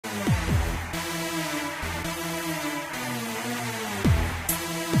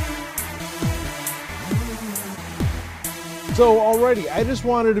So alrighty, I just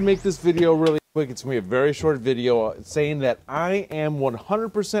wanted to make this video really quick. It's going to be a very short video saying that I am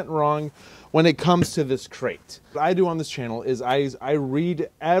 100% wrong when it comes to this crate. What I do on this channel is I read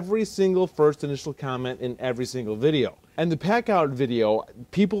every single first initial comment in every single video. And the Packout video,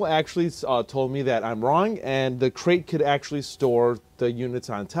 people actually told me that I'm wrong and the crate could actually store the units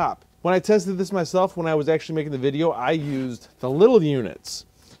on top. When I tested this myself, when I was actually making the video, I used the little units.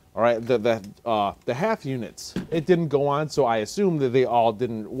 All right, the half units. It didn't go on, so I assumed that they all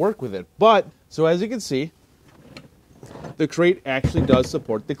didn't work with it. But, so as you can see, the crate actually does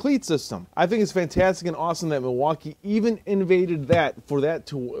support the cleat system. I think it's fantastic and awesome that Milwaukee even invaded that for that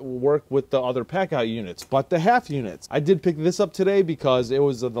to work with the other Packout units. But the half units, I did pick this up today because it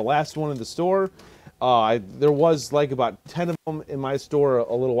was the last one in the store. There was like about 10 of them in my store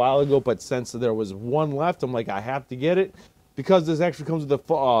a little while ago, but since there was one left, I'm like, I have to get it. Because this actually comes with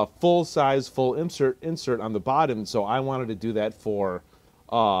a full-size, full insert on the bottom, so I wanted to do that for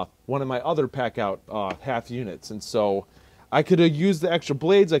one of my other Packout half units. And so I could have used the extra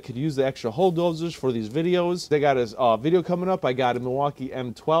blades, I could use the extra hole dozers for these videos. They got a video coming up. I got a Milwaukee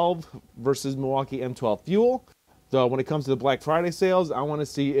M12 versus Milwaukee M12 Fuel. So when it comes to the Black Friday sales, I want to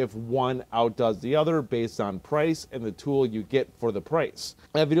see if one outdoes the other based on price and the tool you get for the price.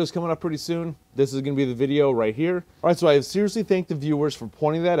 That video is coming up pretty soon. This is going to be the video right here. All right, so I seriously thank the viewers for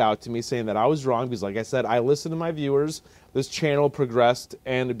pointing that out to me, saying that I was wrong, because like I said, I listened to my viewers. This channel progressed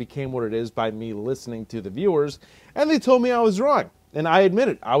and it became what it is by me listening to the viewers, and they told me I was wrong. And I admit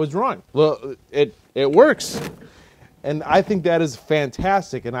it, I was wrong. Well, it works. And I think that is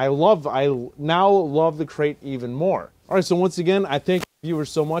fantastic, and I now love the crate even more. All right, so once again, I thank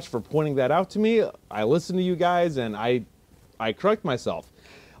viewers so much for pointing that out to me. I listen to you guys, and I correct myself.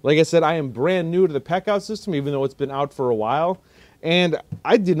 Like I said, I am brand new to the Packout system, even though it's been out for a while, and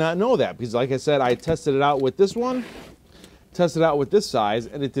I did not know that, because like I said, I tested it out with this one, tested it out with this size,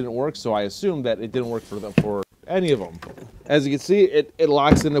 and it didn't work, so I assumed that it didn't work for any of them. As you can see, it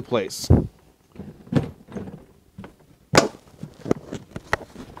locks into place.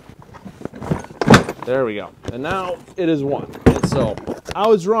 There we go. And now it is one. And so I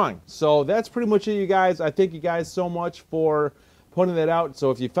was wrong. So that's pretty much it, you guys. I thank you guys so much for pointing that out.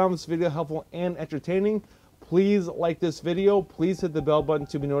 So if you found this video helpful and entertaining, please like this video. Please hit the bell button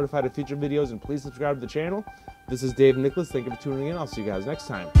to be notified of future videos, and please subscribe to the channel. This is Dave Nicholas. Thank you for tuning in. I'll see you guys next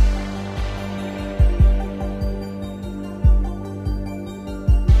time.